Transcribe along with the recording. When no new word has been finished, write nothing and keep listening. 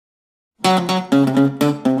Got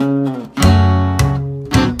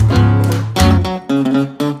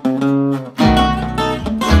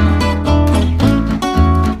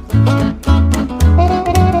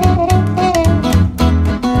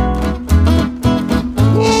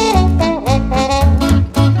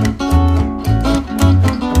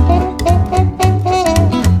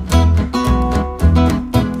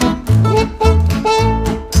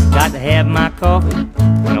to have my coffee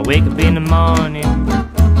when I wake up in the morning.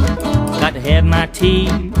 Got to have my tea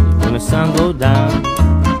when the sun goes down.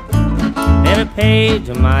 Every page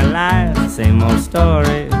of my life, the same old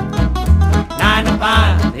story. 9 to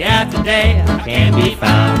 5, the after day, I can't be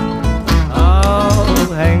found.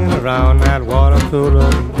 Oh, hanging around that water cooler,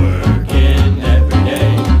 Working every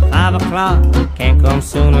day, 5 o'clock, can't come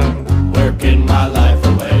sooner. working my life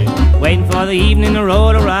away. Waiting for the evening to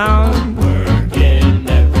roll around. Working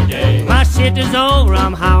every day, My shift is over,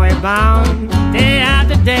 I'm highway bound. Day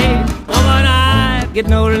after day, oh, but I get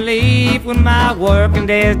no relief when my working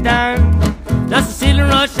day is done. Just a silly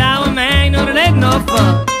rush hour, man, you know that ain't no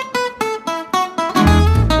fun.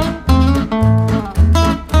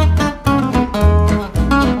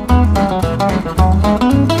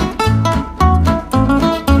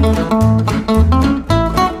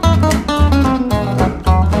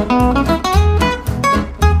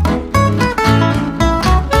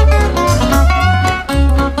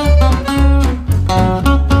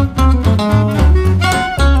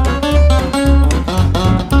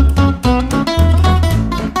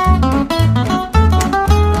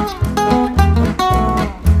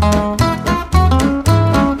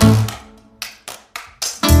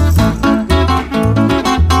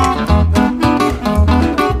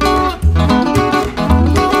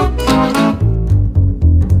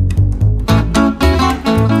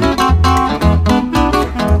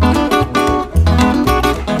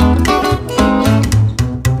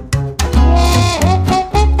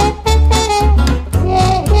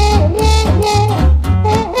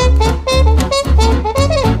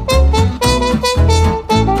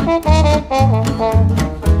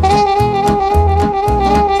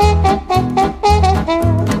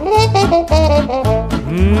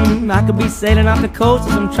 I could be sailing off the coast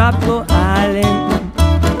of some tropical island,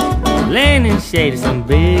 laying in shade of some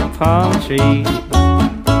big palm tree.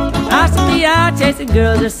 I should be out chasing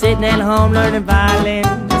girls just sitting at home learning violin,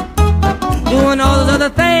 doing all those other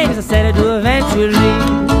things I said I'd do eventually.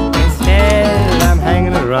 Instead, I'm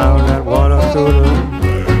hanging around that water cooler,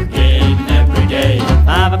 working every day,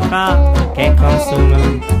 5 o'clock, can't come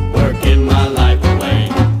sooner. working my life away.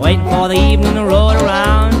 Waiting for the evening to roll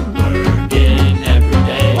around. Working every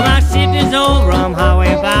day, When my shift is over, I'm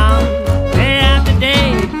highway bound. Day after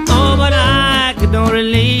day, oh, but I get no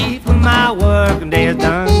relief when my working day is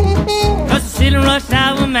done. Cause the city rush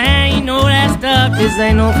hour, man, you know that stuff just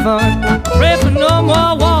ain't no fun. Pray for no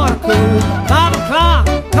more water coolers. 5 o'clock,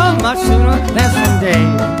 come much sooner than some day.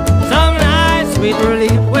 Some nights, sweet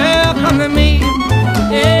relief, well,